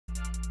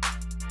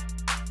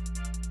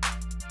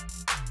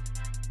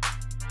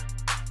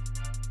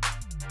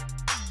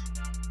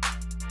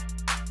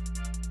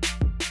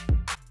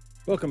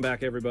Welcome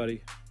back,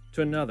 everybody,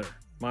 to another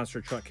Monster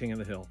Truck King of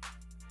the Hill.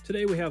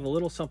 Today we have a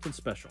little something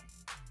special.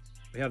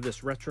 We have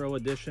this retro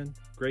edition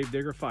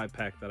Gravedigger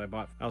 5-pack that I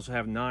bought. I also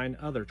have 9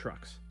 other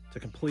trucks to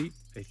complete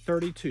a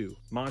 32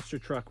 monster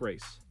truck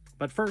race.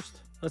 But first,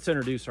 let's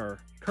introduce our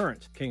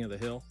current King of the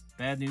Hill.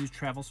 Bad news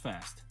travels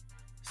fast,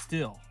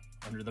 still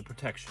under the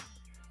protection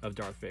of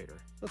Darth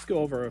Vader. Let's go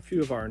over a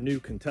few of our new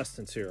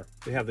contestants here.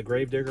 We have the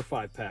Gravedigger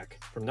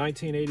 5-pack from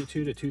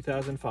 1982 to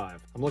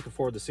 2005. I'm looking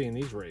forward to seeing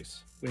these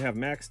race. We have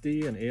Max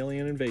D and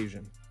Alien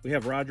Invasion. We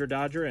have Rodger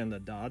Dodger and the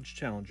Dodge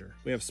Challenger.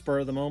 We have Spur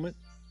of the Moment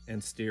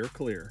and Steer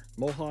Clear,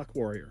 Mohawk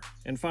Warrior.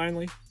 And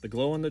finally, the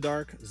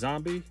glow-in-the-dark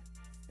Zombie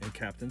and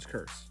Captain's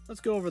Curse.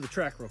 Let's go over the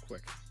track real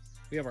quick.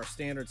 We have our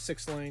standard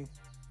 6-lane.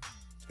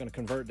 It's going to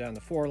convert down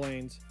to 4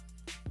 lanes.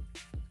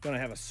 It's going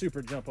to have a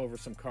super jump over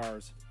some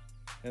cars,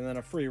 and then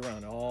a free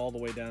run all the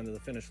way down to the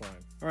finish line.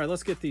 All right,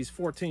 let's get these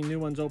 14 new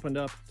ones opened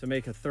up to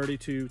make a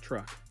 32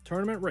 truck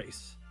tournament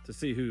race to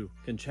see who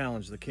can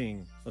challenge the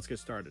king. Let's get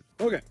started.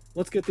 Okay,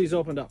 let's get these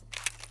opened up.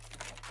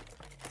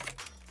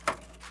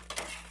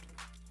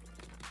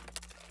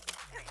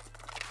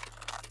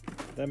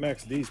 That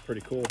Max D is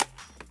pretty cool.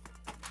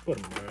 Put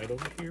him right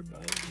over here by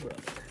his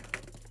brother.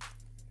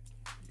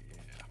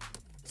 Yeah.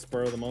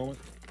 Spur of the Moment,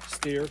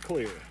 Steer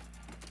Clear.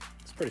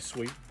 It's pretty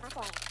sweet.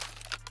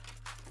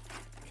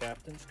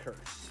 Captain's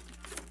Curse.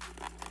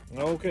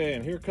 Okay,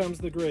 and here comes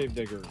the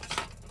Gravediggers.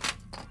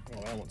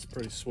 Oh, that one's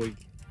pretty sweet.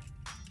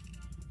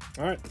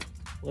 All right,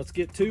 let's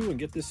get to and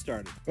get this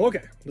started.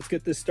 Okay, let's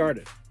get this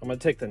started. I'm gonna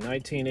take the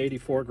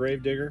 1984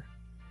 Gravedigger,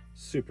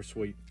 super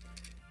sweet,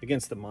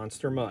 against the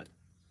Monster Mutt,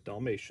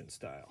 Dalmatian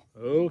style.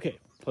 Okay,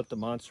 put the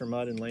Monster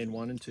Mutt in lane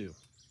 1 and 2.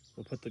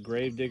 We'll put the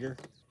Gravedigger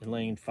in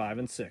lane 5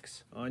 and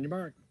 6. On your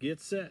mark,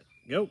 get set,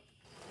 go.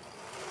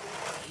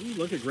 Ooh,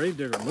 look at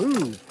Gravedigger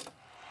move.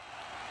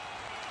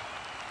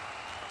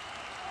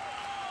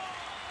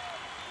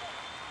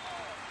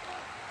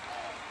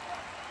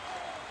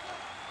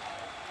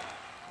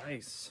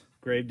 Nice.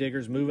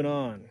 Gravedigger's moving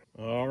on.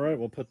 All right,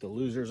 we'll put the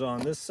losers on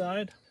this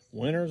side,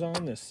 winners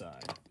on this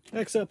side.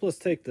 Next up, let's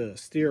take the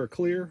Steer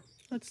Clear.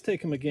 Let's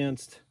take him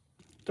against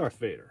Darth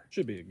Vader.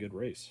 Should be a good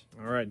race.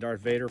 All right, Darth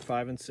Vader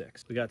 5 and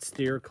 6. We got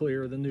Steer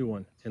Clear, the new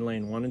one, in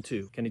lane 1 and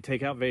 2. Can he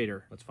take out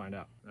Vader? Let's find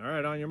out. All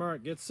right, on your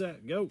mark, get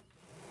set, go.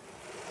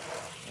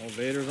 Oh,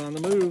 Vader's on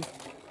the move.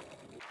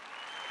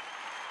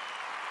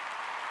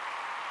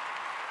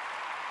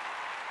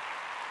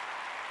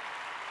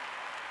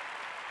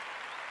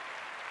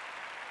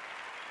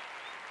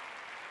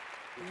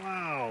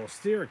 Wow,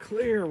 Steer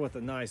Clear with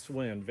a nice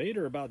win.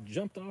 Vader about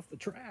jumped off the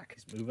track.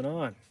 He's moving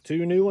on.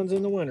 2 new ones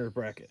in the winner's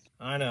bracket.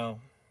 I know.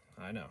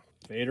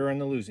 Vader in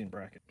the losing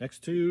bracket.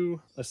 Next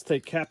 2, let's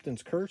take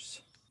Captain's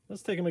Curse.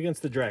 Let's take him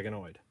against the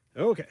Dragonoid.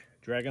 Okay,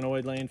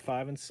 Dragonoid lane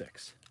 5 and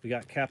 6. We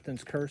got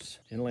Captain's Curse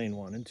in lane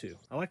 1 and 2.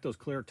 I like those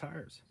clear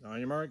tires. On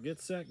your mark,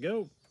 get set,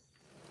 go.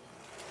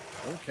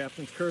 Oh,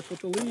 Captain's Curse with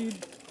the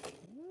lead.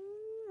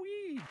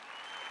 Woo-wee.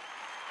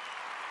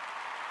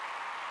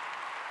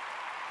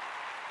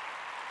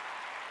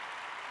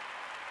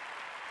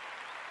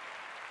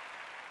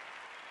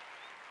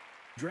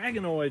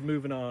 Dragonoid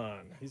moving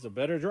on. He's a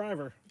better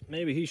driver.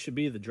 Maybe he should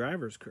be the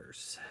driver's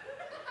curse.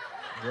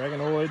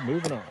 Dragonoid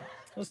moving on.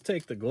 Let's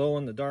take the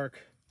glow-in-the-dark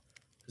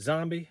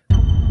Zombie.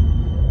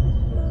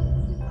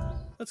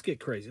 Let's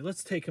get crazy.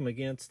 Let's take him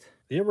against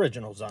the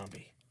original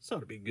Zombie. This ought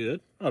to be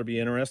good. Ought to be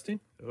interesting.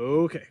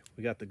 Okay,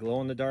 we got the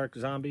glow-in-the-dark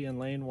Zombie in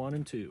lane 1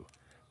 and 2.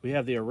 We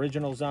have the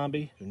original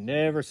Zombie, who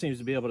never seems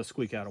to be able to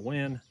squeak out a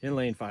win, in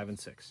lane 5 and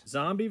 6.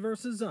 Zombie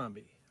versus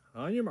Zombie.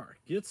 On your mark,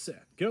 get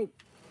set, go.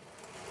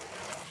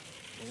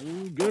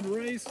 Oh, good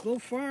race so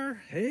far.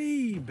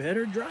 Hey,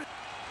 better drive.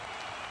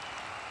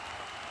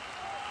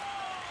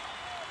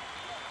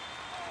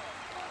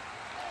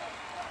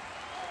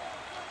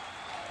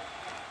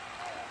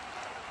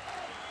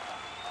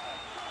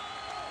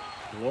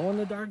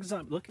 Glow-in-the-dark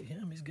Zombie. Look at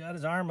him. He's got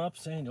his arm up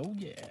saying, oh,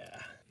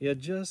 yeah. You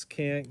just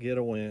can't get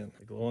a win.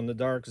 The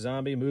glow-in-the-dark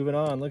Zombie moving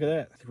on. Look at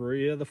that.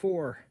 3 of the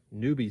 4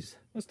 newbies.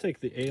 Let's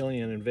take the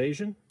Alien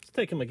Invasion. Let's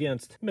take him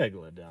against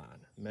Megalodon.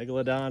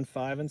 Megalodon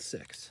 5 and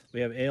 6.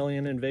 We have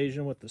Alien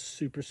Invasion with the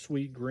super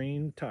sweet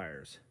green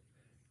tires.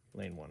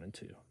 Lane 1 and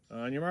 2.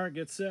 On your mark,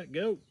 get set,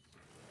 go.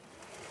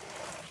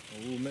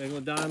 Oh,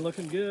 Megalodon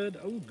looking good.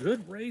 Oh,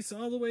 good race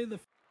all the way to the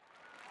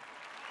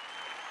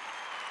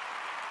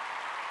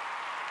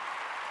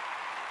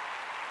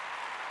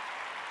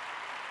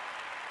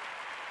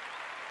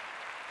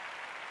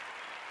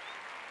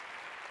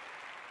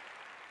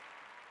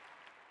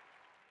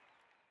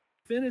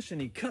finish,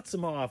 and he cuts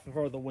him off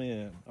for the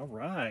win. All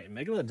right,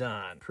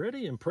 Megalodon,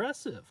 pretty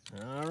impressive.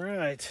 All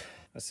right,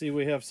 I see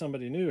we have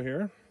somebody new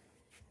here.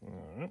 All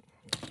right,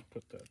 let's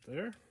put that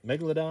there.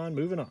 Megalodon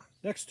moving on.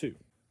 Next 2.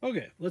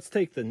 Okay, let's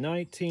take the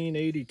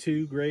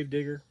 1982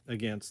 Gravedigger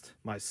against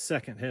my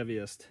second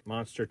heaviest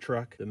monster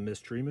truck, the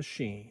Mystery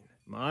Machine.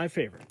 My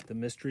favorite, the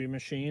Mystery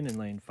Machine in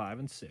lane 5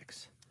 and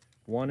 6.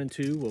 1 and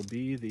 2 will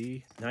be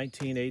the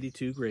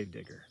 1982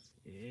 Gravedigger.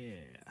 Yeah.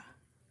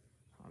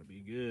 Ought to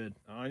be good.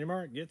 On your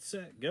mark, get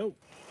set, go.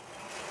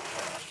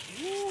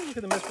 Ooh, look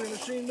at the mystery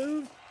machine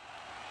move.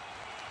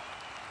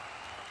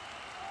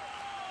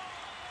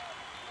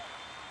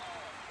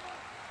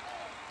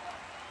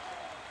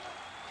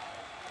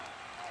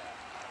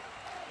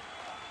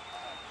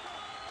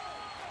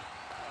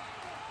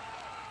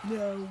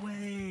 No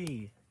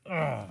way.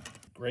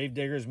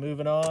 Gravedigger's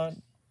moving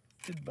on.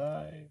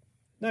 Goodbye.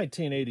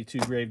 1982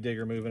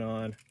 Gravedigger moving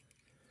on.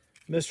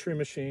 Mystery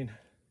machine,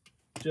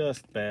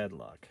 just bad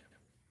luck.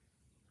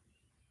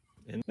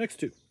 And next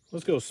two,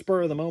 let's go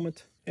Spur of the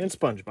Moment and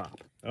SpongeBob.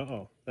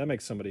 Uh-oh, that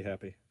makes somebody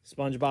happy.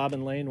 SpongeBob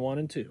in lane 1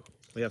 and 2.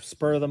 We have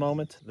Spur of the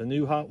Moment, the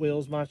new Hot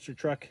Wheels monster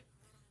truck,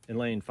 in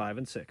lane 5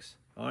 and 6.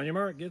 On your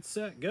mark, get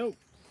set, go.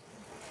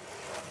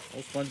 Oh,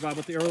 SpongeBob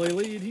with the early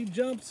lead, he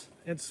jumps.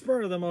 And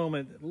Spur of the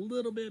Moment, a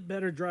little bit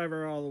better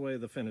driver all the way to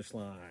the finish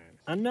line.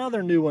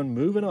 Another new one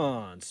moving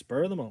on,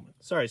 Spur of the Moment.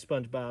 Sorry,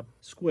 SpongeBob,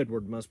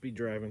 Squidward must be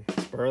driving.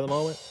 Spur of the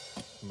Moment,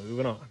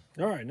 moving on.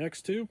 All right,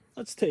 next two.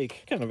 Let's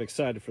take, kind of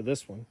excited for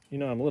this one. You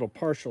know, I'm a little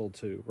partial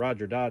to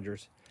Rodger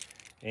Dodgers,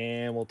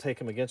 and we'll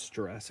take him against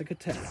Jurassic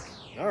Attack.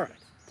 All right,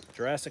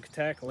 Jurassic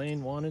Attack,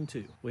 lane 1 and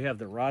 2. We have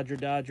the Rodger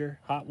Dodger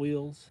Hot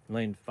Wheels,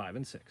 lane 5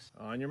 and 6.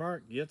 On your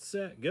mark, get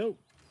set, go.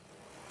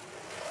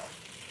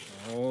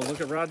 Oh, look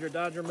at Rodger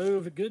Dodger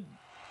move. Good.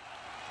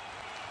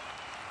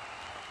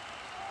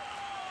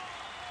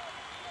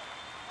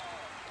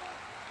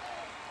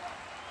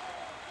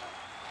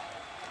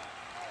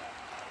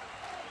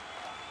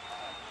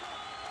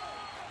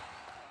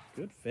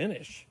 Good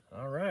finish.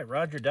 All right,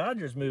 Rodger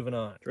Dodger's moving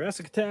on.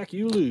 Jurassic Attack,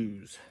 you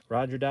lose.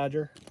 Rodger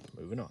Dodger,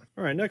 moving on.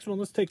 All right, next one,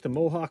 let's take the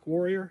Mohawk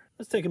Warrior.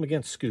 Let's take him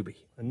against Scooby,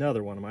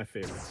 another one of my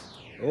favorites.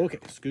 Okay,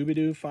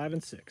 Scooby-Doo 5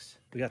 and 6.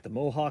 We got the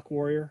Mohawk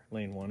Warrior,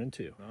 lane 1 and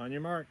 2. On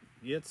your mark,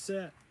 get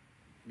set,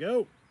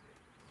 go.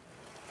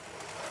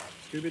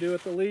 Scooby-Doo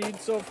at the lead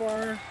so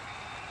far.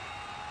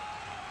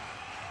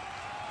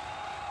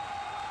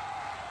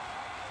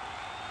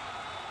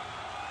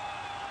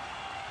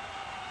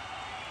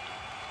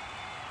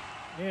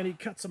 And he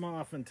cuts him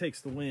off and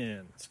takes the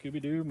win.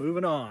 Scooby-Doo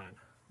moving on.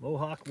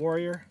 Mohawk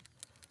Warrior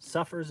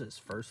suffers his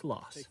first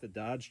loss. Take the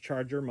Dodge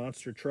Charger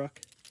monster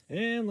truck.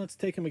 And let's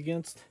take him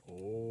against,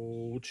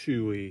 oh,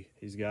 Chewy.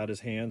 He's got his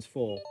hands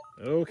full.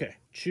 Okay,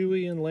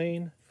 Chewy in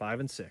lane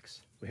 5 and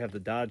 6. We have the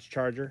Dodge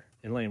Charger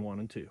in lane 1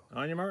 and 2.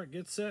 On your mark,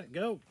 get set,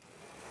 go.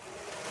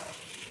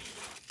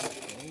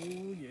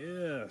 Oh,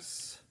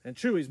 yes. And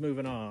Chewy's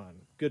moving on.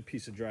 Good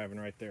piece of driving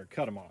right there.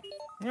 Cut him off.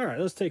 All right,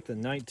 let's take the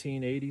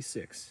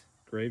 1986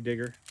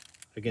 Gravedigger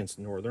against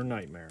Northern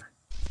Nightmare.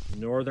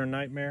 Northern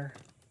Nightmare,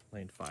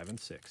 lane 5 and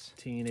 6.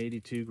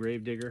 1982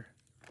 Gravedigger,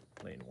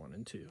 lane 1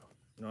 and 2.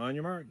 On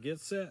your mark, get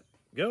set,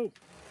 go.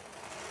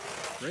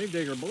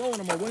 Gravedigger blowing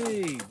them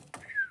away.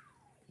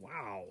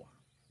 Wow,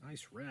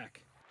 nice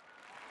wreck.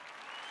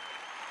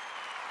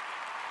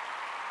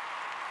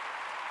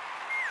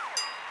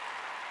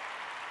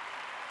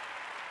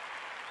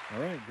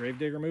 All right,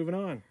 Gravedigger moving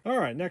on. All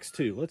right, next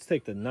two. Let's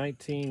take the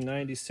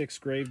 1996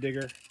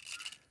 Gravedigger.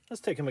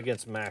 Let's take him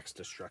against Max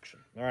Destruction.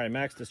 All right,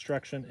 Max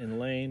Destruction in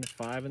lane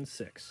 5 and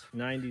 6.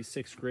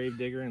 96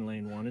 Gravedigger in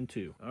lane 1 and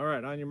 2. All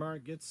right, on your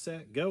mark, get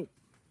set, go.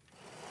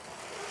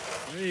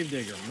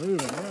 Gravedigger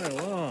moving right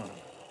along.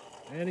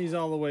 And he's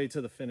all the way to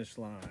the finish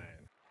line.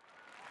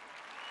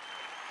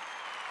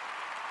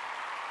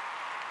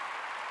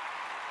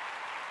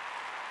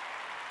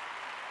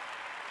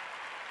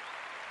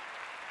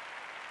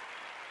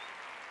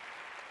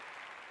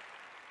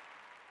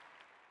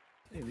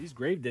 Hey, these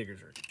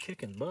Gravediggers are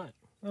kicking butt.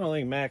 I don't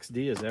think Max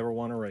D has ever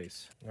won a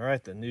race. All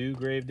right, the new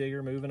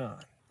Gravedigger moving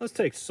on. Let's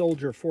take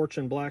Soldier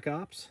Fortune Black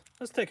Ops.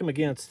 Let's take him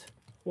against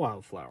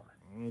Wildflower.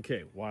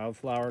 Okay,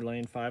 Wildflower,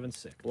 lane 5 and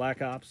 6.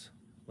 Black Ops,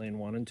 lane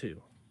 1 and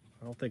 2.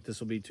 I don't think this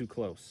will be too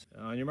close.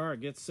 On your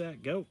mark, get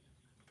set, go.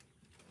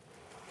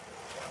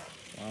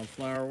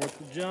 Wildflower with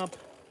the jump,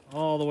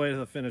 all the way to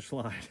the finish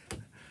line.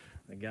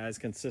 The guy's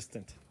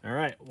consistent. All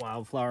right,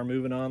 Wildflower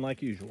moving on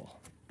like usual.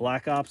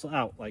 Black Ops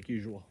out like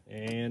usual.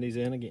 And he's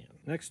in again.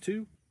 Next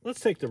two, let's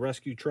take the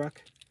rescue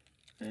truck.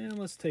 And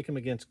let's take him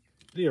against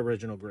the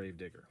original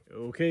Gravedigger.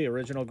 Okay,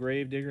 original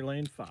Gravedigger,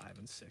 lane 5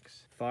 and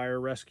 6. Fire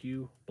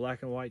rescue,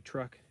 black and white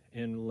truck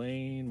in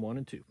lane 1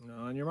 and 2.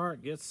 On your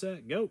mark, get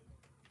set, go.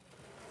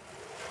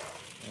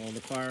 All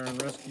the fire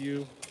and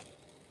rescue,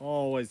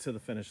 always to the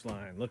finish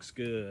line. Looks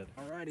good.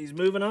 All right, he's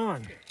moving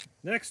on.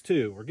 Next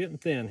two, we're getting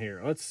thin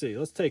here. Let's see,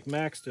 let's take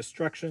Max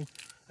Destruction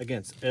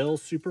against El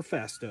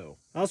Superfasto.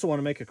 I also want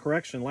to make a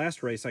correction.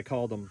 Last race, I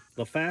called him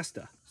La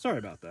Fasta. Sorry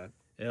about that.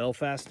 El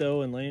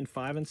Fasto in lane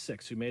 5 and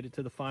 6, who made it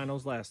to the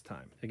finals last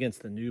time,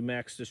 against the new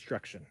Max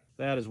Destruction.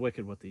 That is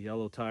wicked with the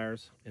yellow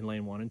tires in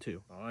lane 1 and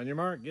 2. On your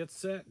mark, get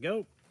set,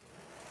 go.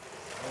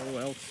 Oh,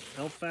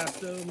 El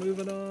Fasto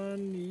moving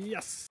on,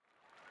 yes.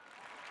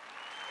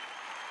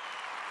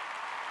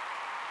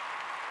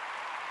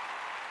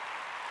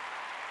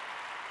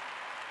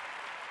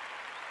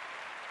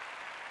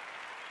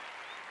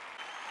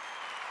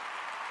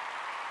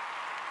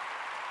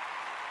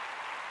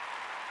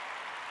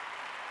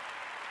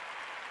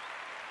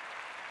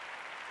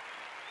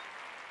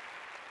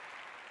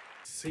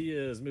 He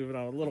is moving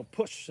on a little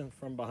push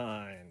from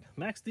behind.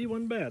 Max D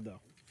wasn't bad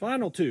though.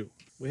 Final two.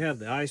 We have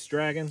the Ice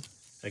Dragon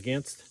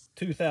against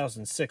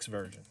 2006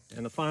 version.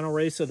 In the final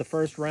race of the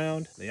first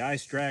round, the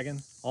Ice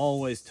Dragon,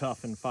 always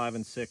tough in 5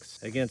 and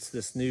 6 against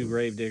this new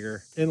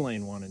Gravedigger in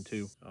lane 1 and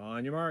 2.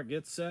 On your mark,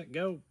 get set,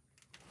 go.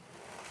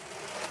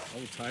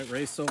 Oh, tight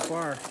race so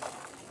far.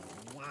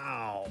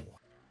 Wow.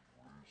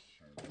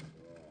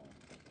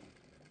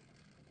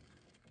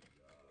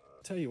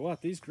 Tell you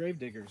what, these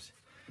Gravediggers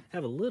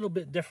have a little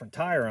bit different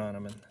tire on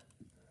them, and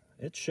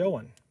it's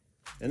showing.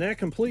 And that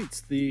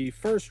completes the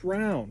first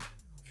round.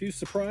 A few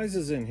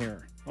surprises in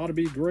here. Ought to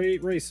be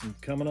great racing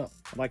coming up.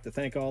 I'd like to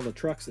thank all the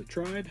trucks that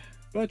tried,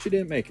 but you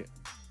didn't make it.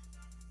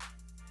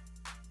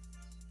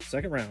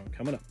 Second round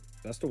coming up.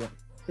 Best of 1.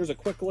 Here's a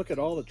quick look at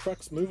all the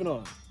trucks moving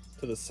on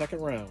to the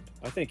second round.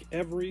 I think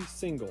every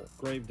single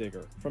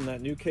Gravedigger from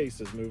that new case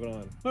is moving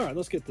on. All right,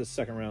 let's get this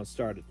second round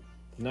started.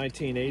 The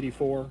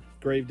 1984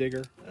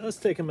 Gravedigger. Let's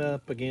take him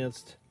up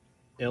against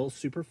El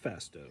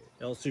Superfasto.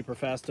 El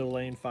Superfasto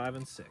lane 5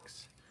 and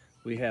 6.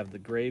 We have the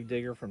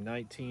Gravedigger from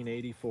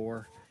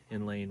 1984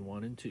 in lane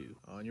 1 and 2.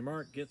 On your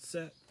mark, get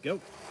set, go.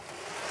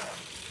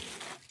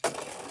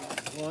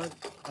 What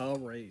a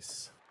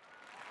race.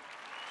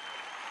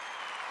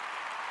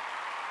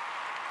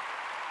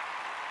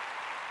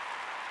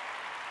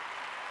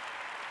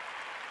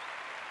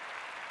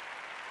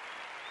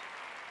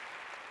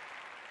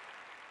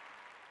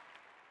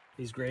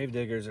 These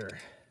Gravediggers are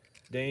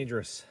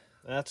dangerous.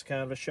 That's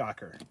kind of a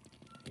shocker.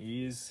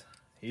 He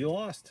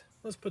lost.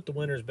 Let's put the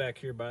winners back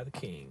here by the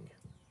king.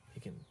 He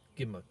can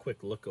give him a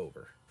quick look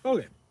over.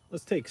 Okay,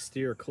 let's take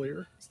Steer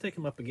Clear. Let's take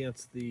him up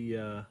against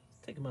the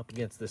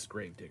this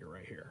Gravedigger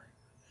right here.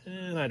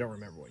 And I don't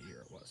remember what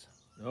year it was.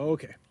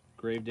 Okay,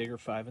 Gravedigger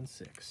 5 and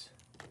 6.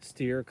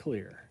 Steer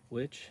Clear,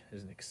 which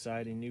is an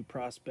exciting new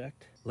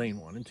prospect. Lane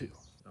 1 and 2.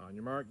 On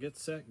your mark, get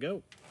set,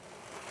 go.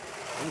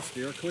 Oh,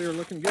 Steer Clear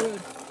looking good.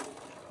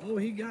 Oh,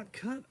 he got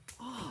cut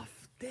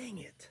off. Dang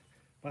it.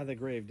 By the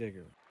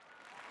Gravedigger.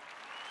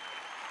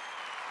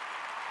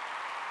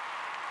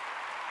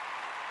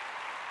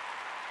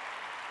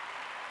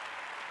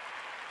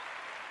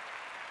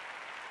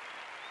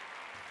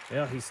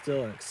 Yeah, he's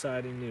still an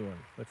exciting new one.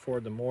 Look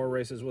forward to more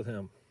races with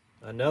him.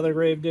 Another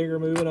Gravedigger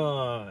moving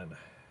on.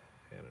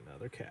 And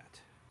another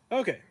cat.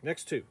 Okay,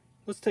 next two.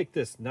 Let's take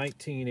this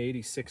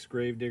 1986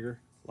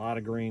 Gravedigger. A lot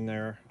of green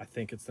there. I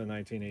think it's the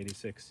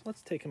 1986.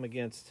 Let's take him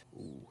against,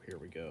 ooh, here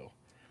we go,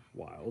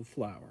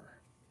 Wildflower.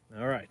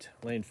 All right,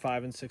 lane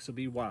 5 and 6 will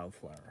be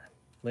Wildflower.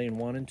 Lane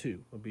 1 and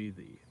 2 will be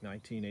the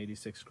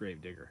 1986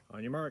 Gravedigger.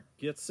 On your mark,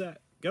 get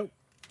set, go.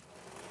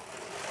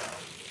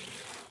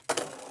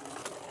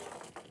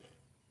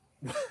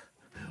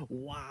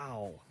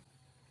 Wow.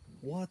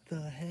 What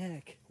the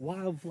heck?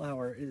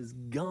 Wildflower is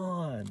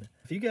gone.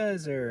 If you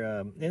guys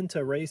are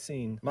into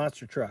racing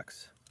monster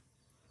trucks,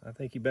 I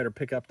think you better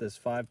pick up this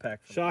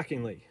 5-pack.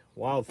 Shockingly,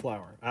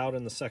 Wildflower out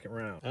in the second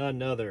round.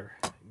 Another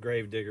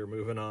Gravedigger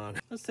moving on.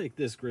 Let's take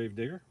this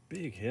Gravedigger.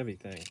 Big, heavy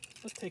thing.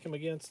 Let's take him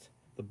against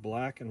the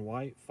black and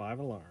white 5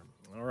 Alarm.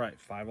 All right,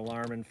 5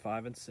 Alarm in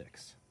 5 and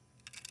 6.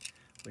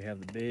 We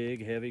have the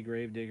big, heavy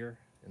Gravedigger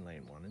in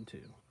lane 1 and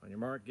 2. On your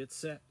mark, get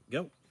set,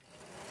 go.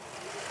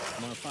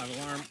 Come on, 5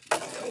 Alarm.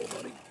 Go,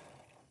 buddy.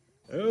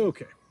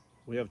 Okay.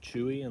 We have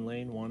Chewy in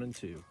lane 1 and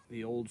 2.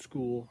 The old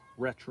school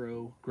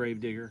retro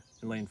Gravedigger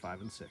in lane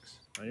 5 and 6.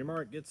 On your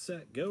mark, get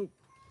set, go.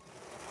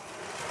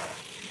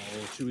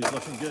 Oh, Chewy's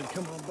looking good.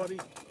 Come on, buddy.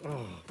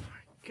 Oh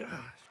my gosh.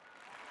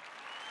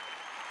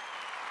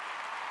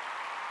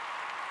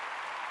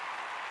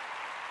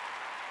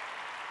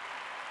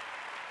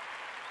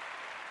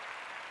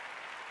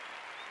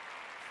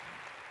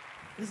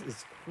 This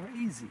is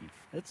crazy.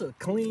 It's a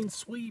clean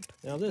sweep.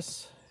 Now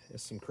this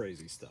is some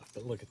crazy stuff,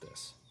 but look at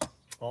this.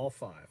 All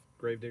 5.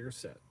 Gravedigger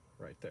set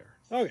right there.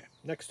 Okay,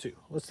 next two.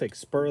 Let's take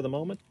Spur of the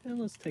Moment, and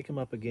let's take him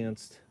up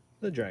against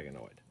the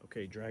Dragonoid.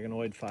 Okay,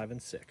 Dragonoid 5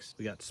 and 6.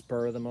 We got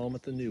Spur of the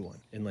Moment, the new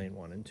one, in lane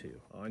 1 and 2.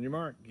 On your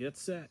mark, get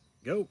set,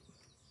 go.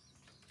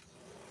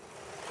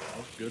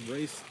 Oh, good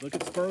race. Look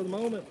at Spur of the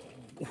Moment.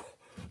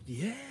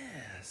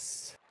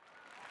 Yes.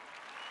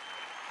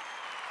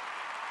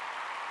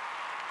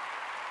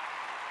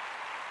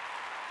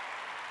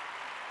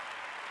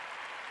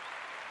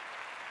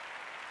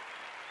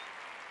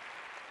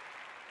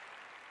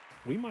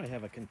 We might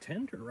have a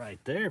contender right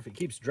there if he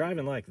keeps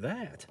driving like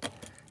that.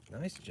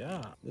 Nice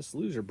job. This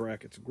loser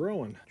bracket's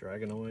growing.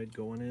 Dragonoid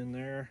going in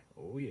there.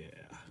 Oh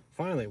yeah.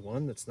 Finally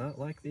one that's not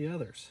like the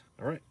others.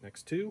 All right,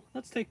 next two.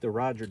 Let's take the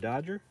Rodger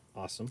Dodger.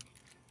 Awesome.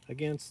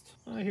 Against,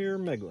 I hear,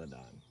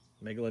 Megalodon.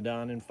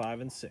 Megalodon in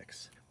 5 and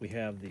 6. We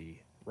have the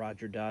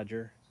Rodger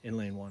Dodger in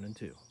lane 1 and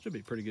 2. Should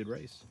be a pretty good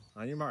race.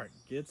 On your mark,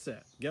 get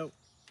set, go.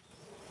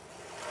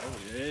 Oh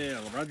yeah,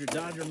 Rodger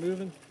Dodger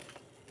moving.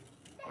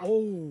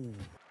 Oh.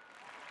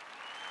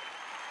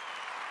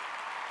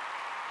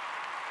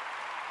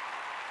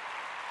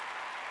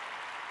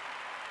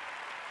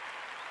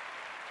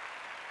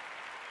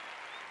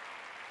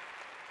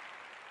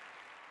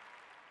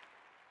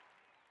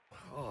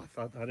 Oh,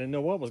 I didn't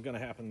know what was going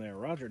to happen there.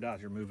 Rodger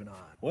Dodger moving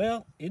on.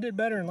 Well, he did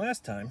better than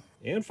last time.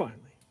 And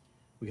finally,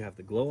 we have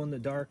the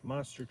glow-in-the-dark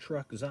monster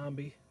truck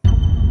zombie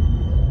against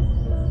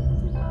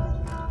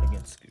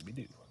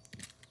Scooby-Doo.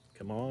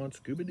 Come on,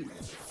 Scooby-Doo.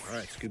 All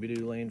right,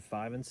 Scooby-Doo lane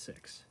 5 and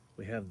 6.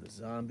 We have the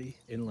zombie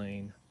in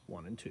lane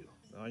 1 and 2.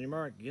 On your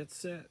mark, get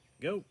set,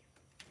 go.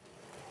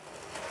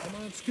 Come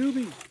on,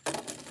 Scooby.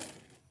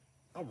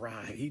 All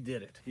right, he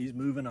did it. He's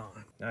moving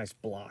on. Nice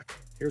block.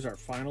 Here's our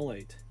final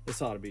 8.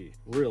 This ought to be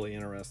really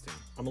interesting.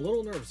 I'm a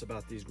little nervous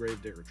about these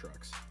Gravedigger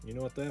trucks. You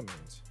know what that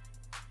means.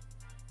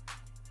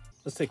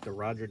 Let's take the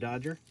Rodger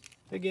Dodger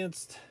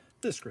against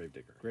this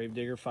Gravedigger.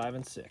 Gravedigger 5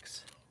 and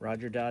 6.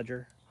 Rodger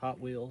Dodger, Hot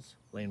Wheels,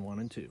 lane 1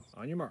 and 2.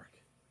 On your mark,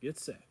 get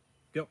set,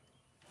 go.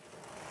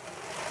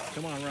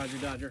 Come on, Rodger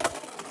Dodger.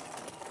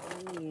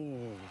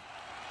 Oh.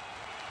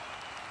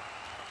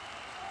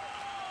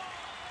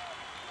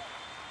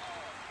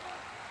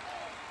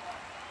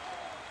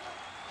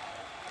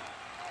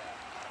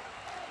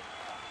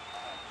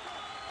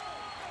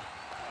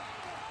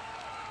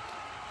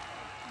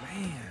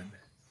 Man,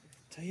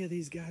 tell you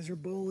these guys are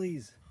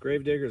bullies.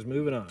 Gravedigger's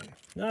moving on.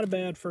 Not a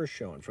bad first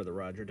showing for the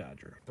Rodger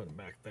Dodger. Put him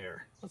back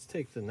there. Let's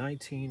take the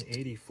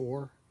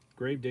 1984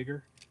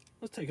 Gravedigger.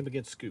 Let's take him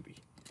against Scooby.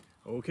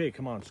 Okay,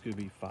 come on,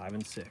 Scooby, 5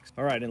 and 6.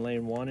 All right, in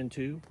lane 1 and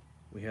 2,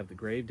 we have the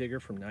Gravedigger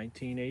from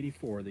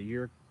 1984, the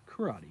year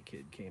Karate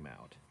Kid came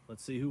out.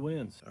 Let's see who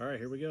wins. All right,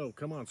 here we go.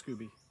 Come on,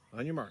 Scooby.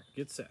 On your mark,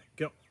 get set,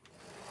 go.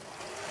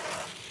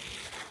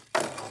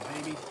 Oh,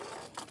 baby.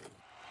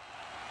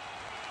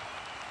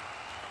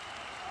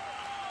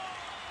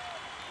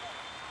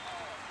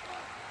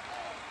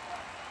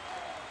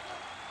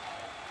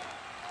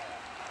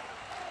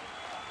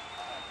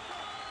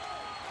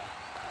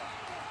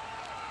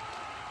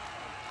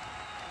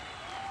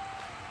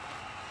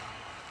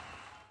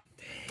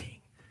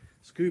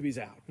 Scooby's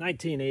out.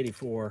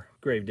 1984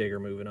 Gravedigger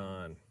moving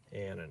on.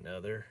 And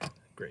another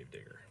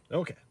Gravedigger.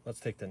 Okay,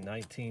 let's take the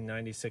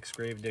 1996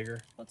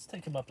 Gravedigger. Let's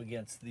take him up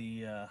against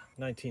the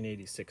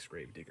 1986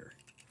 Gravedigger.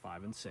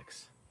 5 and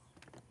 6.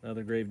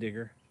 Another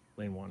Gravedigger,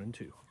 lane 1 and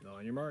 2.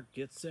 On your mark,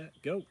 get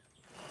set, go.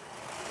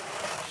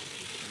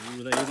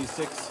 Ooh, the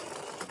 86.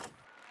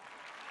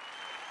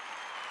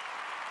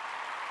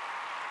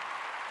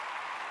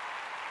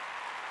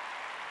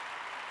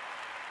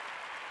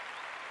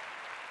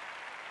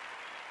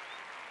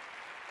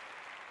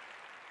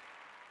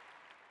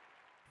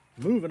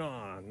 Moving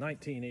on,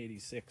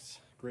 1986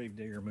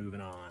 Gravedigger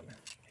moving on.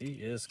 He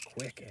is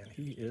quick and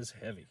he is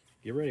heavy.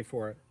 Get ready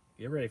for it.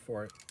 Get ready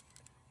for it.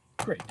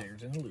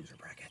 Gravedigger's in the loser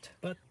bracket,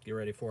 but get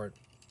ready for it.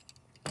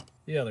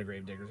 The other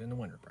Gravedigger's in the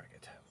winner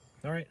bracket.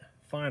 All right,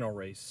 final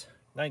race.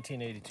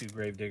 1982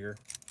 Gravedigger.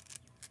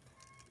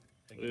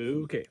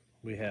 Okay,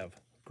 we have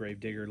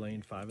Gravedigger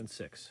lane 5 and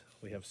 6.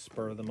 We have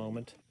Spur of the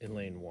Moment in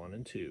lane 1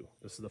 and 2.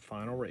 This is the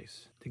final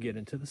race to get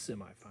into the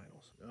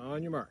semifinals.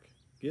 On your mark,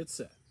 get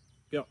set,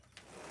 go.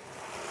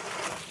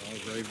 Oh,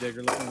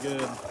 Gravedigger looking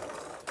good.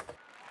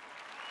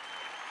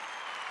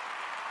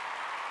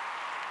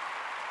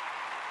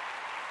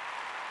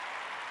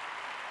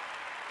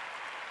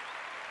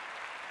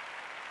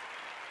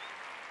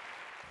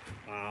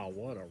 Wow,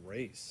 what a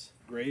race.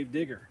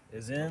 Gravedigger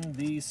is in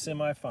the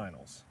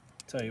semifinals.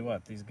 Tell you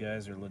what, these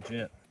guys are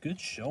legit. Good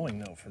showing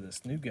though for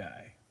this new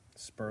guy.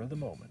 Spur of the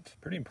Moment.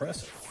 Pretty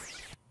impressive.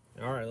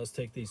 All right, let's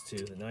take these two.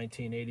 The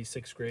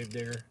 1986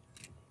 Gravedigger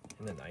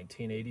and the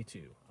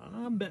 1982.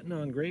 I'm betting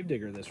on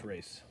Gravedigger this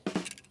race.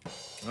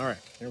 All right,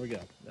 here we go.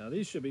 Now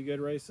these should be good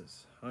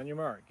races. On your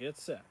mark, get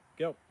set,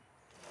 go.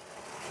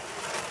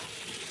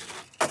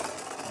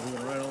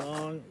 Moving right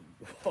along.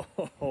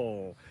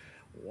 Whoa,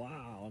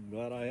 wow, I'm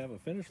glad I have a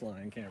finish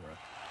line camera.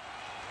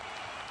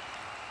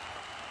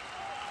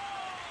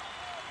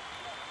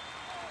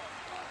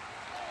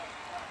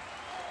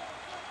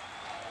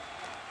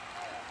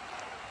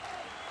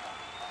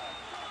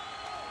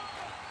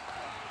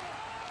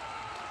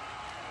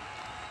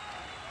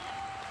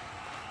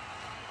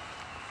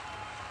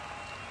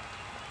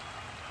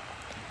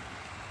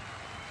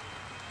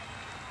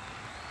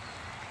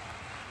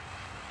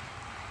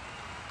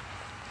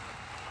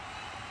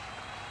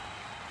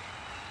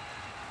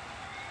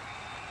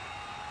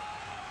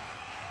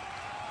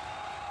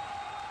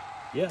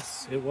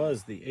 Yes, it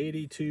was the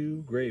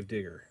 82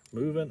 Gravedigger.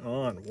 Moving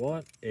on.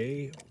 What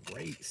a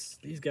race.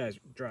 These guys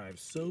drive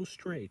so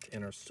straight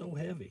and are so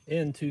heavy.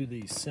 Into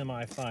the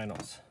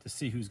semifinals to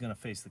see who's going to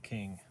face the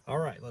king. All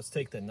right, let's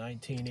take the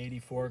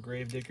 1984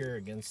 Gravedigger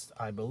against,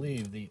 I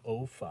believe, the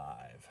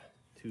 05.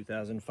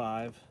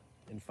 2005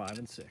 in 5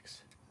 and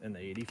 6. And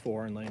the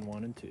 84 in lane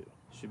 1 and 2.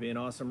 Should be an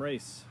awesome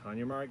race. On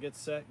your mark, get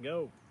set,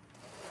 go.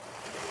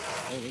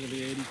 Oh, look at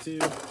the 82.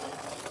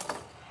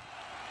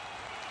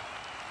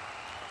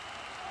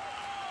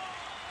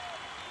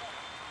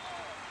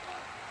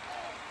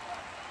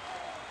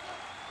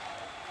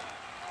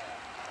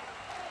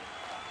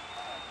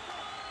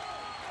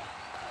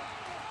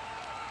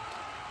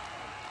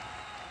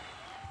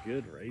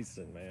 Good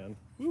racing, man.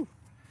 Woo.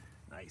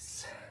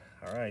 Nice.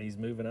 All right, he's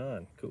moving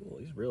on. Cool.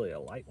 He's really a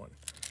light one.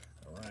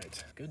 All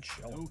right, good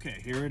show. Okay,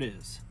 here it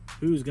is.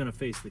 Who's gonna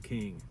face the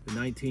king? The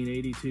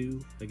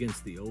 1982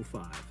 against the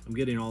 05. I'm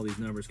getting all these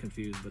numbers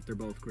confused, but they're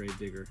both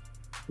Gravedigger.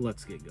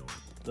 Let's get going.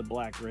 The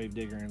black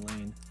Gravedigger in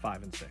lane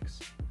 5 and 6.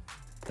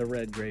 The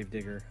red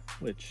Gravedigger,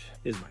 which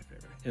is my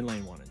favorite, in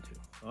lane 1 and 2.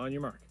 On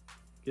your mark,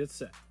 get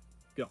set,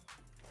 go.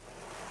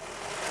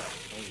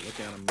 Oh, look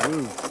at him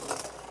move.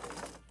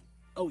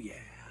 Oh yeah,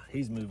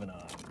 he's moving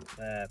on.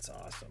 That's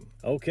awesome.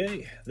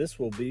 Okay, this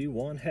will be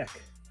one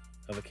heck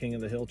of a King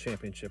of the Hill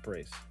championship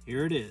race.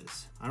 Here it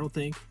is. I don't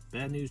think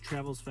Bad News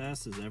Travels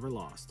Fast has ever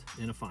lost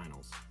in a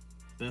finals.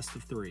 Best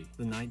of 3.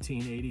 The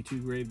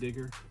 1982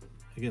 Gravedigger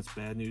against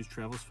Bad News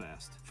Travels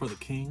Fast for the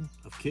King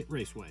of KITT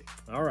Raceway.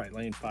 All right,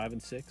 lane 5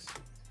 and 6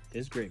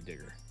 is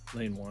Gravedigger.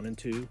 Lane 1 and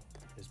 2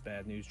 is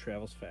Bad News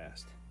Travels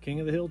Fast. King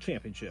of the Hill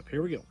championship.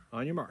 Here we go.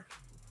 On your mark,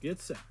 get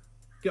set,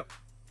 go.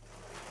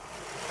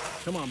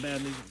 Come on,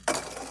 Bad News.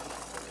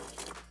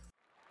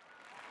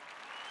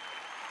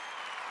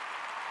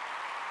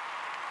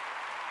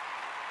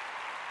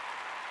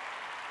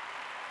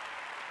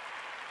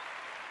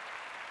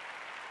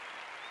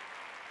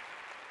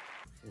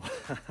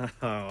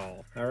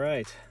 Wow. All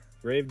right,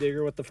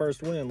 Gravedigger with the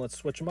first win. Let's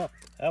switch them up.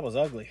 That was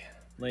ugly.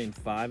 Lane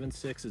 5 and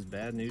 6 is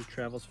Bad News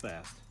Travels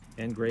Fast,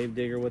 and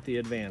Gravedigger with the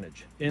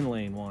advantage in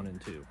lane 1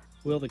 and 2.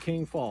 Will the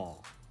king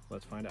fall?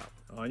 Let's find out.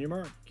 On your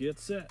mark, get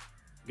set,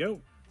 go.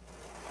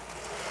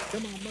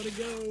 Come on, buddy,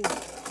 go.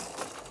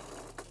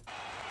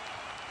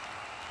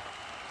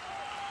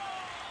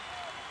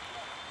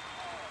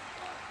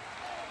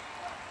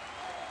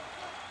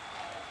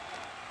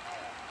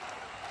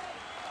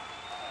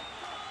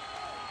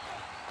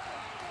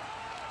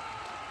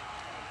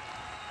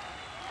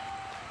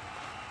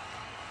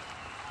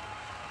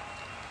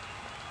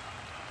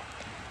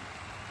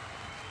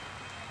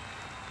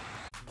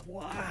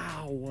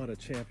 Wow, what a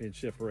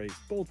championship race.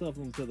 Both of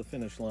them to the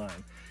finish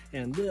line.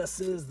 And this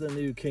is the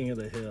new King of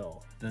the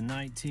Hill. The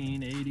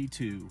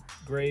 1982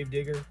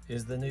 Gravedigger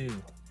is the new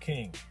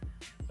King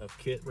of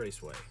KITT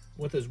Raceway.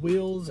 With his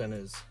wheels and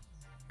his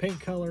paint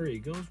color, he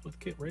goes with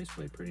KITT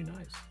Raceway pretty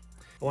nice.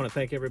 I want to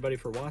thank everybody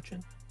for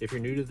watching. If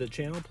you're new to the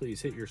channel,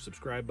 please hit your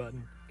subscribe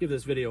button. Give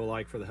this video a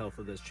like for the health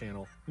of this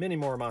channel. Many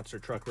more monster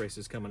truck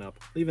races coming up.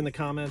 Leave in the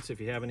comments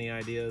if you have any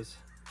ideas.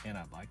 And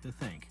I'd like to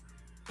thank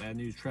Bad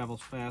News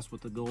Travels Fast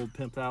with the gold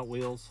pimped out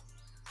wheels.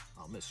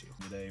 I'll miss you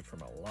today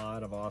from a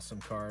lot of awesome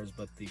cars,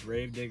 but the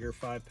Gravedigger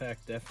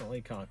 5-pack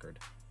definitely conquered.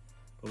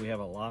 But we have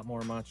a lot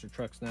more monster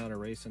trucks now to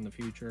race in the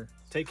future.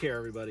 Take care,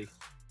 everybody.